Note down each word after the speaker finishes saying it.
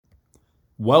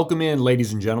Welcome in,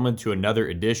 ladies and gentlemen, to another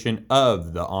edition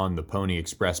of the On the Pony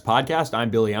Express podcast. I'm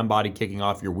Billy Embody, kicking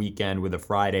off your weekend with a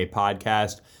Friday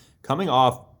podcast. Coming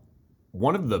off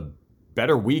one of the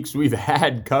better weeks we've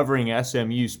had covering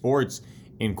SMU sports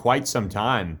in quite some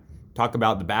time. Talk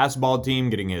about the basketball team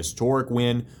getting a historic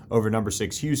win over number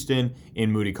 6 Houston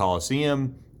in Moody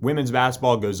Coliseum. Women's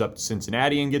basketball goes up to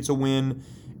Cincinnati and gets a win.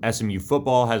 SMU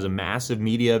football has a massive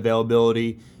media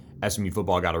availability. SMU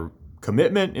football got a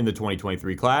commitment in the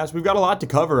 2023 class. We've got a lot to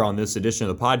cover on this edition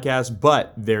of the podcast,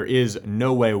 but there is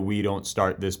no way we don't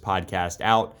start this podcast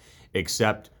out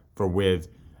except for with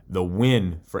the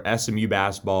win for SMU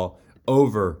basketball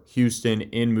over Houston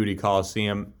in Moody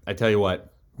Coliseum. I tell you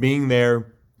what, being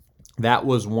there, that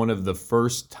was one of the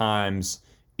first times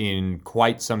in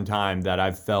quite some time that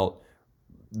I've felt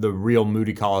the real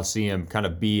Moody Coliseum kind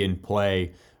of be in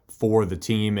play for the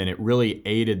team, and it really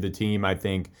aided the team, I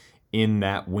think, in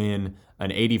that win,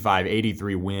 an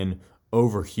 85-83 win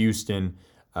over Houston,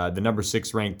 the number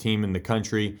 6 ranked team in the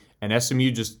country. And SMU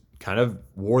just kind of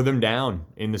wore them down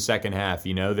in the second half.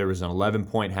 You know, there was an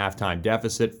 11-point halftime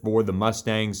deficit for the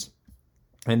Mustangs,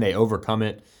 and they overcome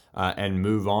it and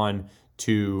move on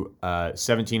to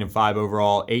 17-5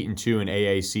 overall, 8-2 in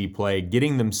AAC play,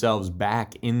 getting themselves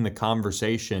back in the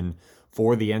conversation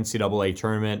for the NCAA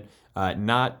tournament.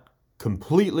 Not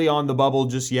completely on the bubble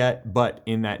just yet, but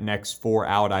in that next 4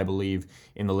 out, I believe,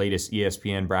 in the latest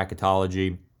ESPN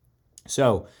bracketology.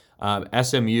 So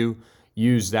SMU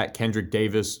used that Kendrick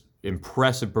Davis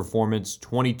impressive performance,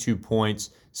 22 points,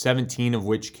 17 of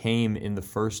which came in the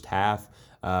first half.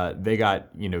 They got,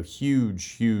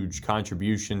 huge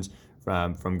contributions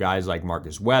from guys like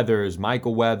Marcus Weathers,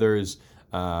 Michael Weathers,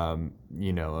 Emmanuel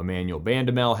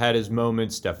Bandamel had his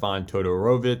moments, Stefan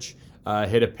Todorovic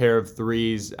hit a pair of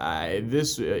threes.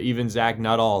 Even Zach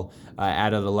Nuttall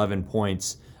added 11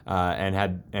 points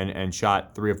and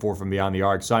shot 3 or 4 from beyond the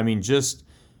arc. So I mean, just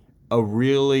a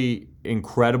really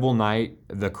incredible night.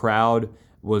 The crowd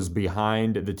was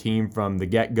behind the team from the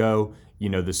get-go.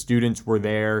 The students were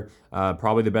there.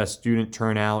 Probably the best student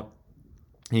turnout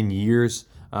in years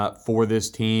for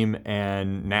this team.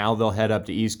 And now they'll head up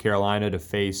to East Carolina to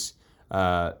face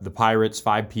the Pirates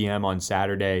 5 p.m. on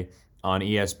Saturday on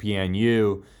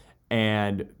ESPNU,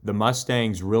 and the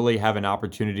Mustangs really have an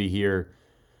opportunity here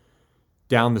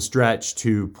down the stretch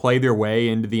to play their way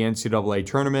into the NCAA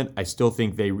tournament. I still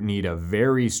think they need a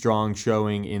very strong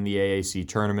showing in the AAC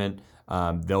tournament.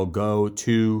 They'll go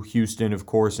to Houston, of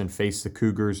course, and face the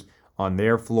Cougars on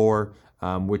their floor,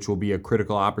 which will be a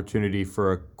critical opportunity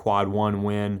for a quad 1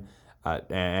 win,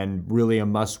 and really a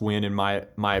must win in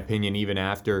my opinion, even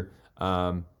after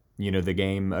the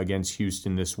game against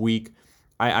Houston this week.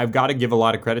 I've got to give a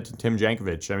lot of credit to Tim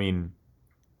Jankovic. I mean,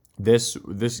 this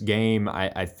game,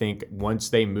 I think once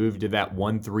they moved to that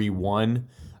 1-3-1,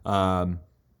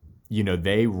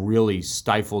 they really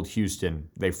stifled Houston.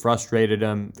 They frustrated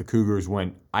them. The Cougars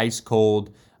went ice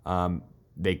cold.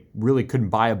 They really couldn't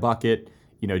buy a bucket.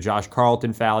 Josh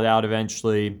Carlton fouled out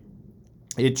eventually.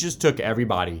 It just took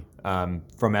everybody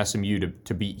from SMU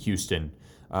to beat Houston.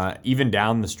 Even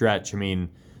down the stretch, I mean,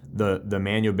 the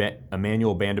Emmanuel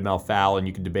Bandamel foul, and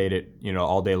you can debate it,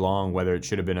 all day long whether it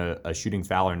should have been a shooting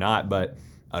foul or not, but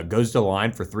goes to the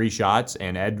line for 3 shots,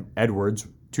 and Edwards,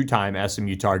 2-time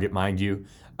SMU target, mind you,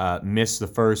 missed the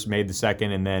first, made the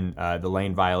second, and then the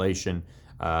lane violation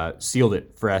sealed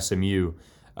it for SMU.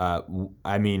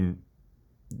 I mean,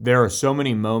 there are so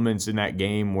many moments in that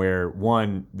game where,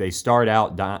 one, they start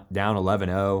out down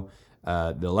 11-0,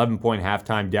 the 11-point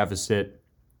halftime deficit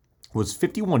was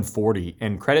 51-40,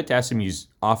 and credit to SMU's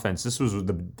offense. This was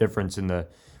the difference in the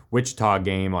Wichita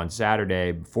game on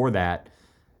Saturday. Before that,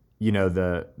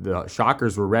 the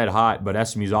Shockers were red hot, but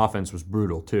SMU's offense was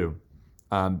brutal too.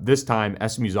 This time,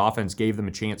 SMU's offense gave them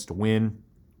a chance to win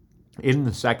in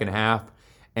the second half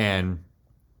and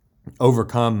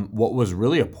overcome what was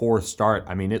really a poor start.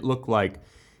 I mean, it looked like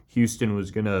Houston was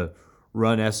going to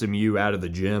run SMU out of the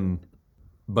gym,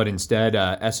 but instead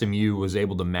SMU was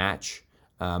able to match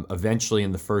eventually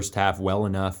in the first half well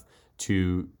enough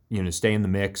to stay in the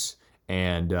mix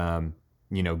and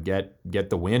get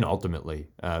the win ultimately.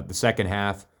 The second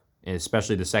half, and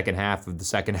especially the second half of the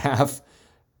second half,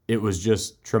 it was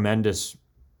just tremendous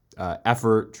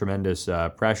effort, tremendous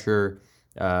pressure.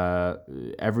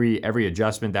 Every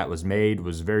adjustment that was made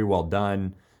was very well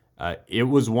done. It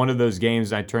was one of those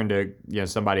games. I turned to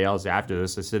somebody else after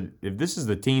this. I said, if this is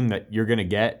the team that you're going to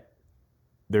get,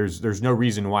 there's no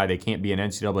reason why they can't be an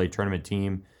NCAA tournament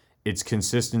team. It's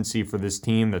consistency for this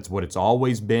team. That's what it's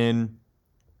always been,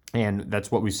 and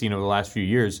that's what we've seen over the last few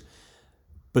years.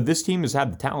 But this team has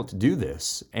had the talent to do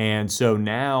this. And so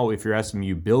now, if you're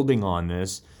SMU, building on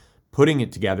this, putting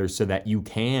it together so that you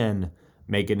can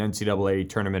make an NCAA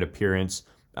tournament appearance,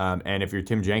 and if you're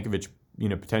Tim Jankovich,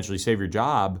 potentially save your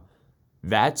job,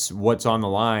 that's what's on the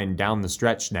line down the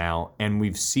stretch now. And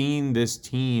we've seen this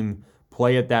team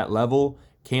play at that level.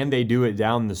 Can they do it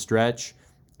down the stretch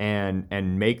and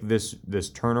make this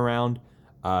turnaround?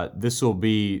 This will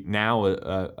be now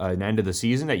an end of the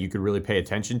season that you could really pay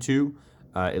attention to,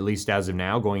 at least as of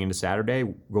now, going into Saturday.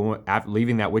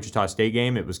 Leaving that Wichita State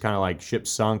game, it was kind of like ship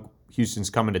sunk. Houston's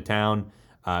coming to town.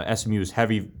 SMU is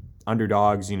heavy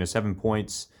underdogs, 7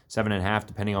 points, 7.5,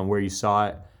 depending on where you saw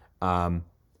it.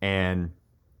 And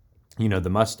the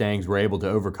Mustangs were able to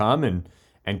overcome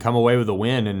and come away with a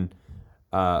win. And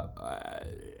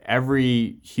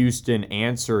every Houston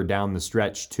answer down the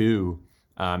stretch too,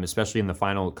 especially in the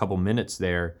final couple minutes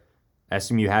there,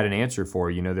 SMU had an answer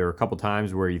for. There were a couple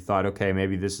times where you thought, okay,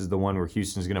 maybe this is the one where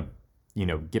Houston's going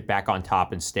to get back on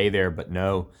top and stay there, but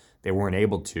no, they weren't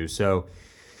able to. So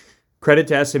credit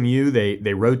to SMU.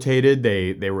 They rotated.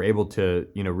 They were able to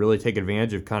really take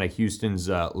advantage of kind of Houston's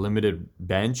limited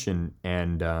bench, and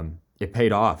it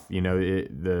paid off.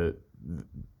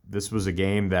 This was a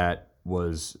game that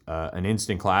was an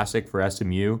instant classic for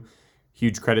SMU.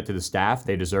 Huge credit to the staff.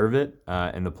 They deserve it,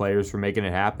 and the players for making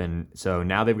it happen. So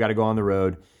now they've got to go on the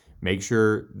road, make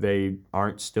sure they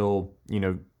aren't still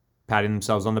patting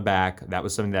themselves on the back. That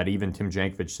was something that even Tim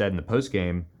Jankovich said in the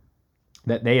postgame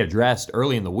that they addressed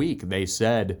early in the week. They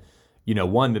said,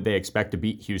 one, that they expect to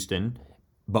beat Houston,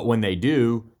 but when they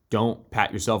do, don't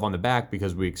pat yourself on the back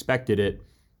because we expected it.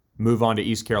 Move on to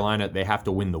East Carolina. They have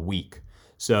to win the week.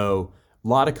 So a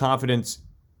lot of confidence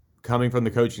coming from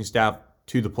the coaching staff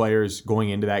to the players going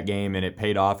into that game, and it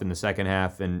paid off in the second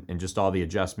half and just all the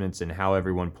adjustments and how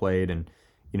everyone played. And,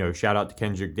 shout out to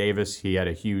Kendrick Davis. He had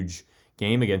a huge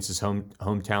game against his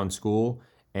hometown school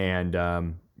and,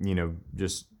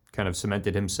 just kind of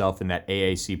cemented himself in that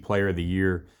AAC Player of the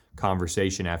Year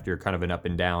conversation after kind of an up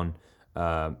and down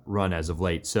run as of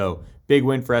late. So big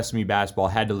win for SMU basketball.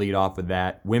 Had to lead off with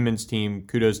that. Women's team,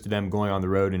 kudos to them going on the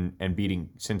road and beating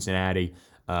Cincinnati.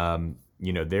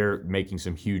 They're making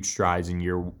some huge strides in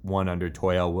year one under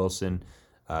Toyelle Wilson.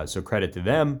 So credit to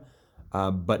them.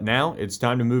 But now it's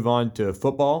time to move on to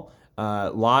football.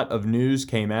 A lot of news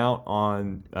came out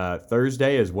on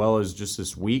Thursday as well as just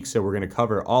this week. So we're going to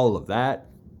cover all of that.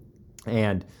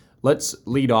 And let's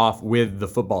lead off with the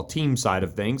football team side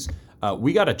of things.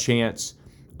 We got a chance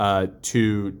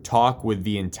to talk with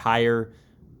the entire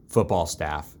football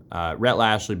staff. Rhett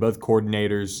Lashley, both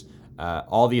coordinators,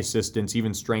 all the assistants,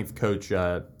 even strength coach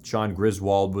Sean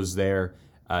Griswold was there.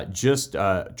 Just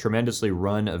a tremendously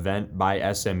run event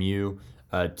by SMU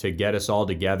to get us all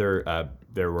together.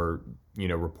 There were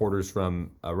reporters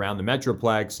from around the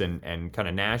Metroplex and kind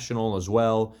of national as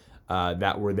well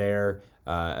that were there.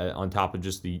 On top of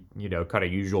just the kind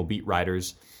of usual beat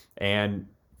writers, and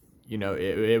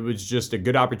it was just a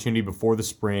good opportunity before the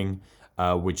spring,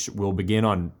 which will begin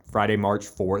on Friday, March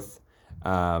 4th,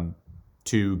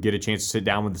 to get a chance to sit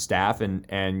down with the staff and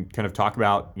kind of talk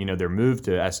about their move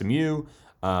to SMU,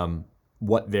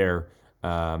 what they're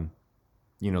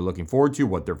looking forward to,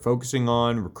 what they're focusing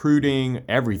on, recruiting,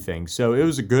 everything. So it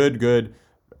was a good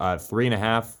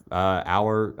 3.5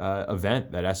 hour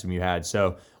event that SMU had.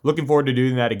 So looking forward to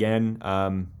doing that again,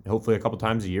 hopefully a couple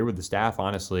times a year with the staff,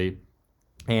 honestly.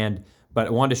 But I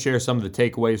wanted to share some of the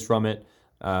takeaways from it.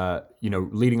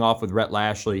 Leading off with Rhett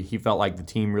Lashley, he felt like the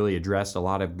team really addressed a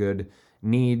lot of good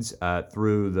needs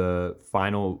through the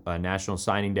final National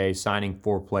Signing Day, signing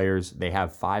 4 players. They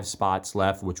have 5 spots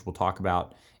left, which we'll talk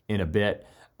about in a bit.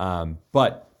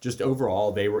 But just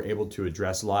overall, they were able to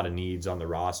address a lot of needs on the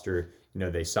roster.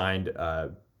 They signed,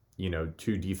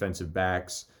 2 defensive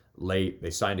backs late. They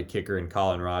signed a kicker in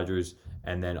Colin Rogers,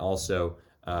 and then also,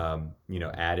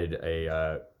 added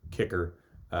a kicker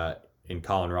in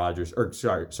Colin Rogers,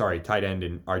 tight end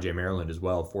in RJ Maryland as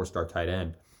well, 4-star tight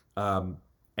end.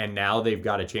 And now they've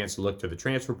got a chance to look to the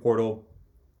transfer portal,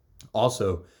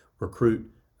 also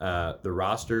recruit the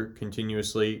roster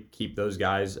continuously, keep those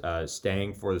guys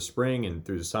staying for the spring and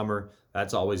through the summer.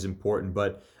 That's always important.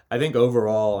 But I think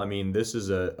overall, this is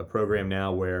a program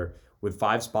now where with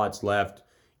 5 spots left,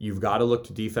 you've got to look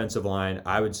to defensive line.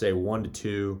 I would say 1 to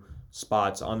 2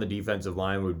 spots on the defensive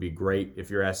line would be great if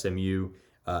you're SMU.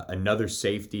 Another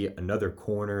safety, another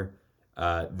corner.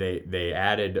 They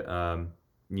added, a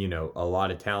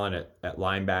lot of talent at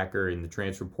linebacker in the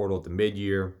transfer portal at the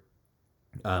mid-year.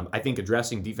 I think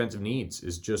addressing defensive needs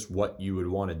is just what you would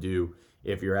want to do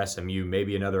if you're SMU.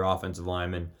 Maybe another offensive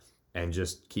lineman, and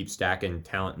just keep stacking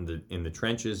talent in the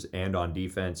trenches and on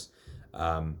defense.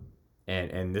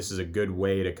 And this is a good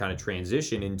way to kind of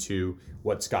transition into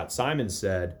what Scott Simons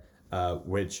said,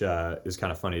 which is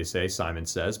kind of funny to say, Simon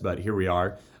says, but here we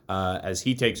are. As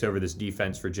he takes over this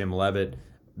defense for Jim Leavitt,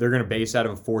 they're going to base out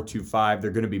of a 4-2-5. They're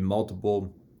going to be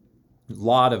multiple. A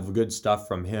lot of good stuff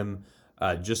from him,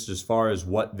 just as far as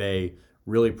what they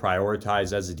really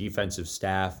prioritize as a defensive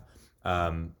staff.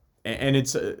 And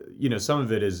it's, some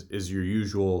of it is your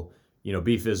usual,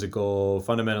 be physical,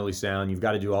 fundamentally sound. You've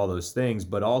got to do all those things.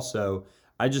 But also,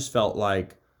 I just felt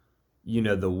like,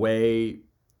 the way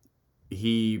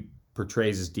he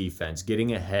portrays his defense,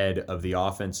 getting ahead of the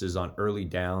offenses on early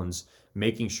downs,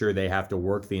 making sure they have to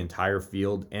work the entire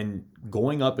field, and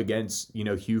going up against,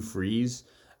 Hugh Freeze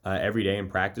every day in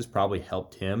practice probably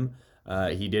helped him.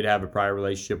 He did have a prior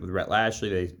relationship with Rhett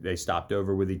Lashley. They stopped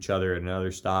over with each other at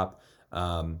another stop.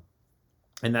 And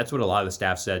that's what a lot of the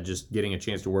staff said, just getting a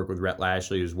chance to work with Rhett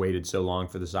Lashley, who's waited so long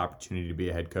for this opportunity to be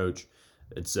a head coach.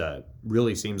 It's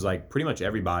really seems like pretty much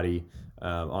everybody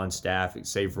on staff,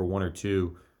 save for one or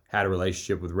two, had a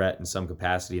relationship with Rhett in some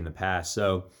capacity in the past.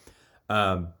 So,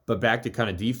 but back to kind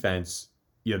of defense,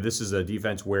 this is a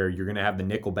defense where you're going to have the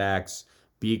nickelbacks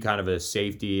be kind of a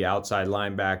safety outside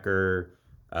linebacker,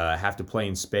 have to play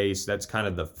in space. That's kind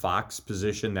of the Fox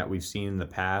position that we've seen in the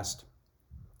past,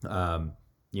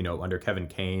 under Kevin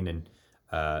Kane, and,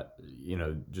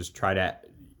 just try to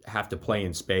have to play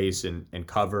in space and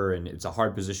cover. And it's a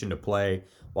hard position to play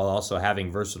while also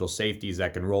having versatile safeties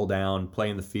that can roll down, play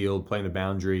in the field, play in the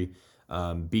boundary,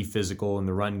 be physical in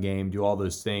the run game, do all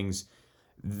those things.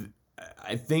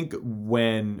 I think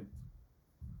when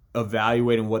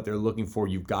evaluating what they're looking for,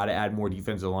 you've got to add more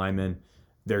defensive linemen.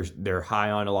 They're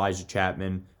high on Elijah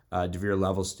Chapman, DeVere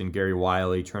Levelston, Gary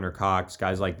Wiley, Turner Cox,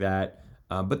 guys like that.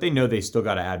 But they know they still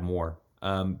got to add more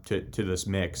to this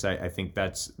mix. I think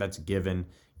that's a given.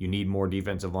 You need more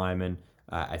defensive linemen.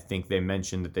 I think they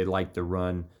mentioned that they'd like to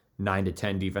run 9 to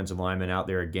 10 defensive linemen out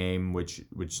there a game, which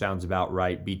sounds about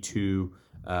right. Be two,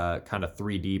 kind of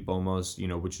 3 deep almost,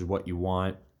 which is what you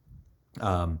want.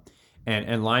 And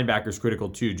linebackers critical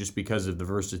too, just because of the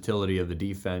versatility of the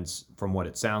defense from what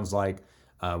it sounds like,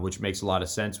 which makes a lot of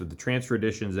sense with the transfer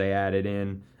additions they added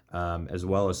in, as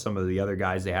well as some of the other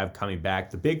guys they have coming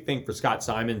back. The big thing for Scott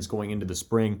Simons going into the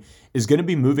spring is going to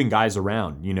be moving guys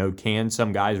around. Can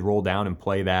some guys roll down and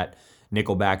play that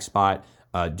nickelback spot?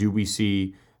 Do we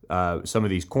see some of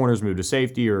these corners move to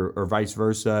safety or vice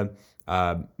versa?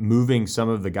 Moving some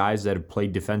of the guys that have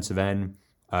played defensive end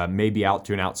maybe out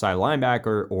to an outside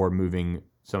linebacker, or moving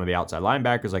some of the outside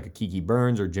linebackers like a Kiki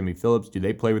Burns or Jimmy Phillips. Do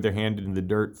they play with their hand in the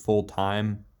dirt full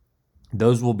time?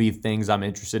 Those will be things I'm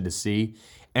interested to see.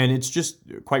 And it's just,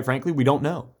 quite frankly, we don't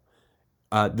know.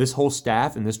 This whole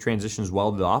staff, and this transitions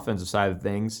well to the offensive side of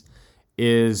things,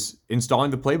 is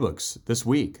installing the playbooks this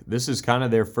week. This is kind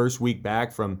of their first week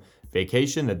back from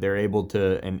vacation, that they're able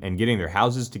to, and getting their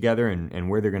houses together and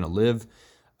where they're going to live,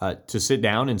 to sit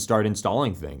down and start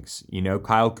installing things.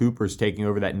 Kyle Cooper's taking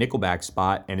over that nickelback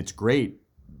spot, and it's great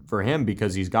for him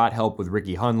because he's got help with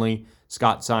Ricky Hunley,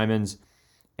 Scott Simons,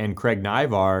 and Craig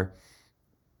Nivar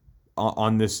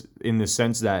on this, in the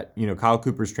sense that, Kyle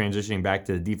Cooper's transitioning back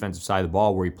to the defensive side of the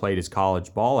ball where he played his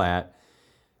college ball at,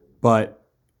 but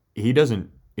he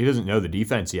doesn't know the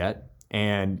defense yet.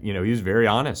 And, he was very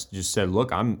honest, just said,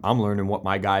 look, I'm learning what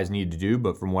my guys need to do,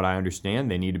 but from what I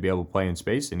understand, they need to be able to play in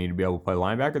space. They need to be able to play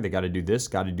linebacker. They got to do this,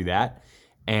 got to do that.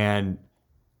 And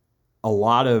I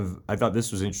thought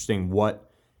this was interesting,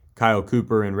 what Kyle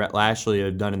Cooper and Rhett Lashley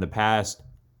have done in the past.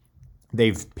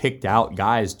 They've picked out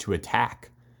guys to attack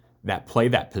that play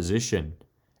that position.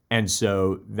 And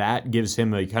so that gives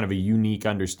him a kind of a unique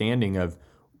understanding of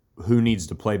who needs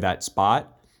to play that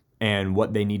spot and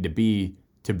what they need to be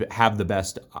to have the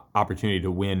best opportunity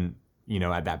to win,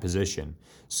 at that position.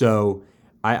 So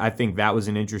I think that was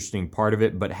an interesting part of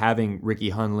it. But having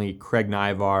Ricky Hunley, Craig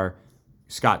Nivar,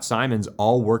 Scott Simons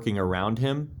all working around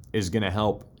him is going to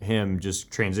help him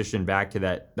just transition back to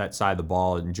that side of the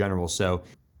ball in general. So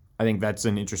I think that's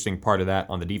an interesting part of that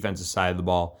on the defensive side of the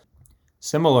ball.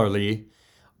 Similarly,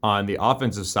 on the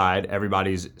offensive side,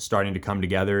 everybody's starting to come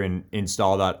together and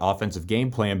install that offensive game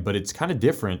plan, but it's kind of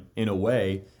different in a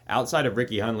way. Outside of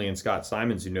Ricky Hunley and Scott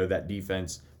Simons, who know that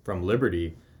defense from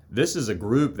Liberty, this is a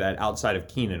group that, outside of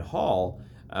Keenan Hall,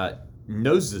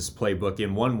 knows this playbook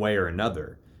in one way or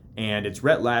another. And it's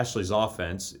Rhett Lashley's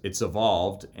offense. It's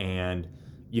evolved. And,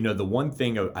 the one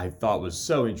thing I thought was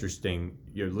so interesting,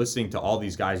 you're listening to all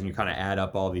these guys and you kind of add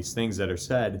up all these things that are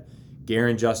said.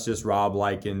 Garen Justice, Rob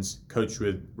Likens, coached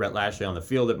with Rhett Lashley on the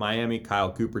field at Miami.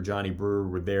 Kyle Cooper, Johnny Brewer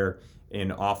were there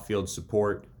in off-field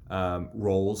support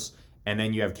roles. And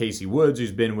then you have Casey Woods,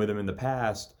 who's been with him in the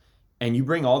past. And you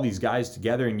bring all these guys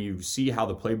together and you see how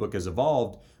the playbook has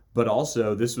evolved. But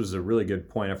also, this was a really good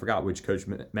point. I forgot which coach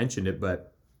mentioned it,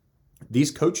 but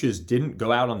these coaches didn't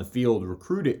go out on the field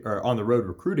recruiting or on the road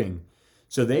recruiting.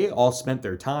 So they all spent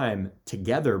their time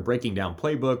together breaking down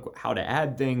playbook, how to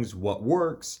add things, what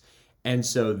works. And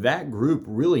so that group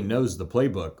really knows the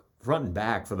playbook front and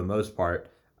back for the most part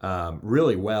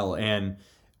really well. And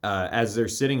as they're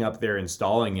sitting up there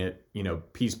installing it,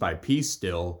 piece by piece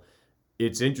still,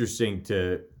 it's interesting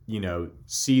to,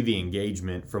 see the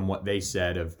engagement from what they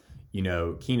said of,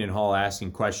 Keenan Hall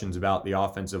asking questions about the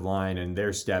offensive line and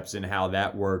their steps and how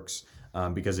that works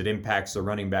because it impacts the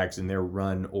running backs in their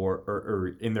run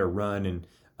or in their run, and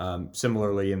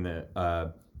similarly in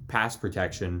the pass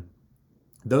protection.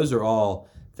 Those are all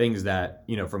things that,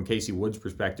 from Casey Wood's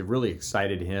perspective, really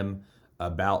excited him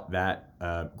about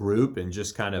that group and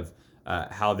just kind of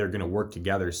how they're going to work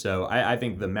together. So I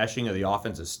think the meshing of the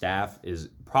offensive staff is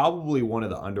probably one of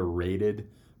the underrated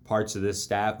parts of this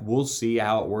staff. We'll see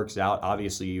how it works out.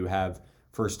 Obviously, you have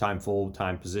first-time,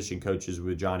 full-time position coaches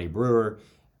with Johnny Brewer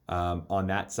on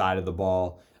that side of the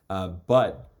ball.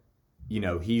 But,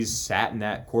 he's sat in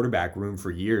that quarterback room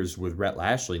for years with Rhett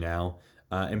Lashley now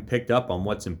and picked up on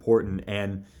what's important.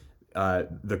 And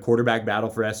the quarterback battle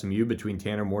for SMU between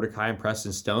Tanner Mordecai and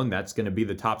Preston Stone, that's going to be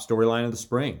the top storyline of the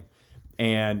spring.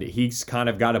 And he's kind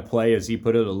of got to play, as he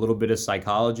put it, a little bit of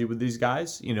psychology with these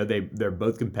guys. They're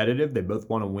both competitive. They both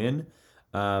want to win.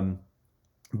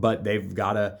 But they've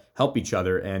got to help each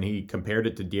other. And he compared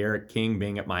it to De'Aaron King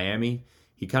being at Miami.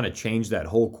 He kind of changed that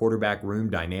whole quarterback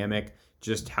room dynamic,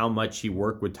 just how much he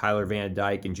worked with Tyler Van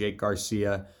Dyke and Jake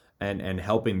Garcia and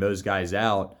helping those guys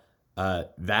out.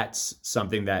 That's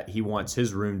something that he wants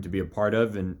his room to be a part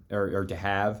of or to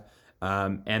have.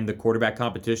 And the quarterback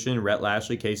competition, Rhett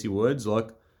Lashley, Casey Woods,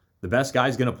 look, the best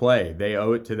guy's going to play. They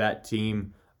owe it to that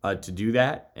team to do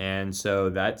that. And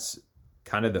so that's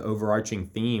kind of the overarching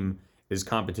theme is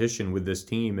competition with this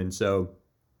team. And so,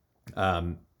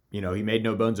 he made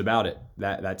no bones about it.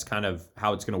 That's kind of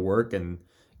how it's going to work. And,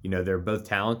 they're both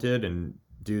talented and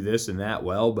do this and that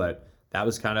well, but that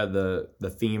was kind of the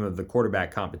theme of the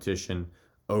quarterback competition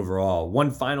overall.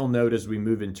 One final note as we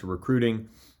move into recruiting.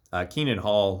 Keenan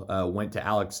Hall went to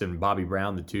Alex and Bobby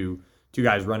Brown, the two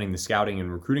guys running the scouting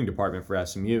and recruiting department for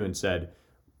SMU, and said,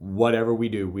 whatever we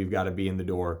do, we've got to be in the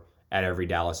door at every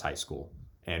Dallas high school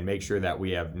and make sure that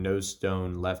we have no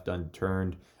stone left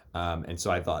unturned. And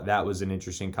so I thought that was an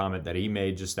interesting comment that he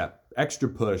made, just that extra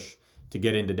push to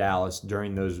get into Dallas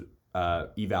during those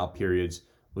eval periods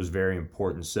was very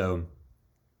important. So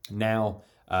now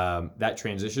that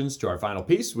transitions to our final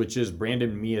piece, which is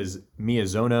Brandon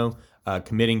Miazono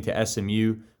committing to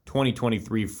SMU.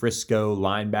 2023 Frisco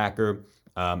linebacker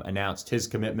announced his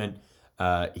commitment.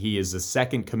 He is the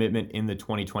second commitment in the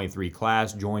 2023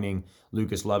 class, joining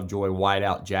Lucas Lovejoy,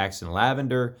 wideout Jackson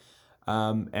Lavender.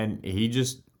 And he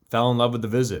just fell in love with the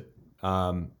visit.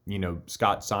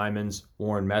 Scott Simons,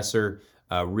 Warren Messer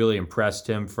really impressed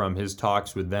him from his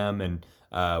talks with them. And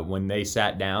when they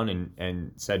sat down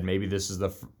and said, maybe this is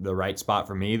the right spot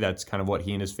for me, that's kind of what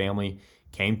he and his family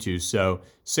came to. So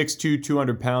 6'2",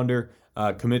 200-pounder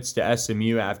commits to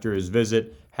SMU after his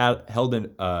visit, held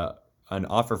an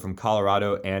offer from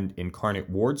Colorado and Incarnate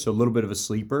Ward, so a little bit of a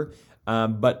sleeper.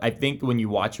 But I think when you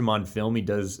watch him on film, he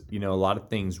does a lot of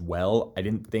things well. I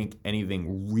didn't think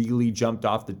anything really jumped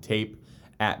off the tape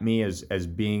at me as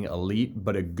being elite,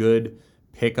 but a good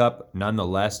pickup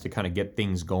nonetheless to kind of get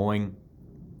things going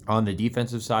on the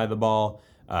defensive side of the ball,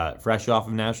 fresh off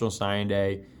of National Signing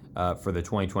Day for the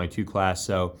 2022 class.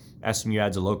 So SMU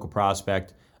adds a local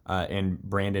prospect in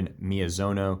Brandon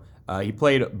Miazono. He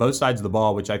played both sides of the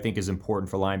ball, which I think is important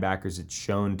for linebackers. It's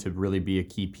shown to really be a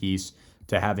key piece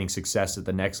to having success at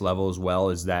the next level, as well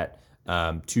as that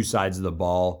two sides of the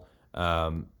ball,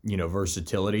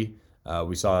 versatility.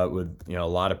 We saw it with a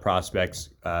lot of prospects.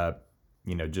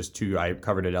 Just two I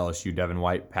covered at LSU, Devin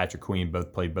White, Patrick Queen,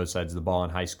 both played both sides of the ball in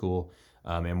high school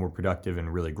and were productive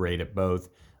and really great at both.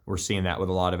 We're seeing that with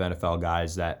a lot of NFL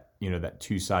guys that, that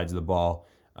two sides of the ball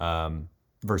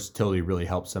versatility really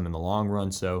helps them in the long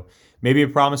run. So maybe a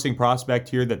promising prospect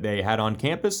here that they had on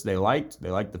campus. They liked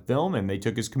the film, and they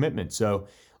took his commitment. So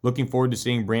looking forward to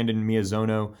seeing Brandon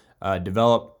Miazono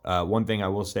develop. One thing I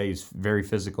will say, he's very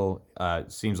physical.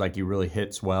 Seems like he really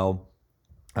hits well.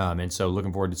 And so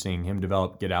looking forward to seeing him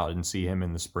develop, get out and see him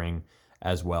in the spring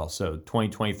as well. So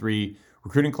 2023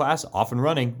 recruiting class off and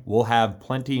running. We'll have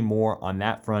plenty more on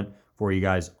that front for you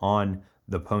guys on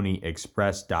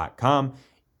theponyexpress.com.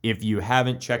 If you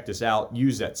haven't checked us out,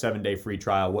 use that 7-day free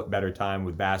trial. What better time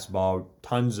with basketball?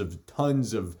 Tons of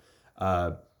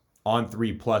on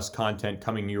 3+ content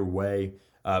coming your way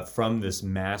from this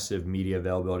massive media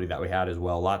availability that we had as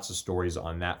well. Lots of stories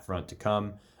on that front to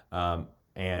come.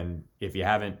 And if you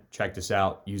haven't checked us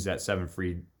out, use that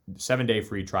 7-day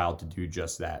free trial to do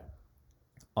just that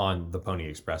on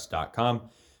theponyexpress.com.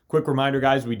 Quick reminder,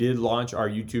 guys, we did launch our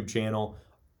YouTube channel.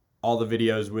 All the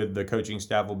videos with the coaching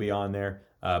staff will be on there,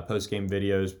 post-game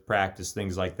videos, practice,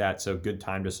 things like that. So good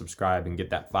time to subscribe and get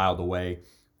that filed away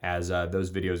as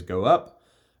those videos go up.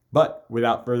 But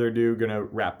without further ado, going to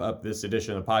wrap up this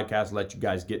edition of the podcast, let you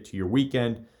guys get to your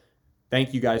weekend.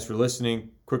 Thank you guys for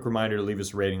listening. Quick reminder to leave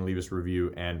us a rating, leave us a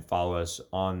review, and follow us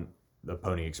on the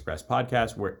Pony Express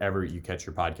podcast, wherever you catch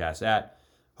your podcasts at.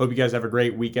 Hope you guys have a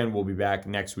great weekend. We'll be back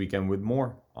next weekend with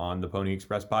more on the Pony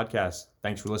Express podcast.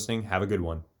 Thanks for listening. Have a good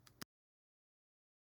one.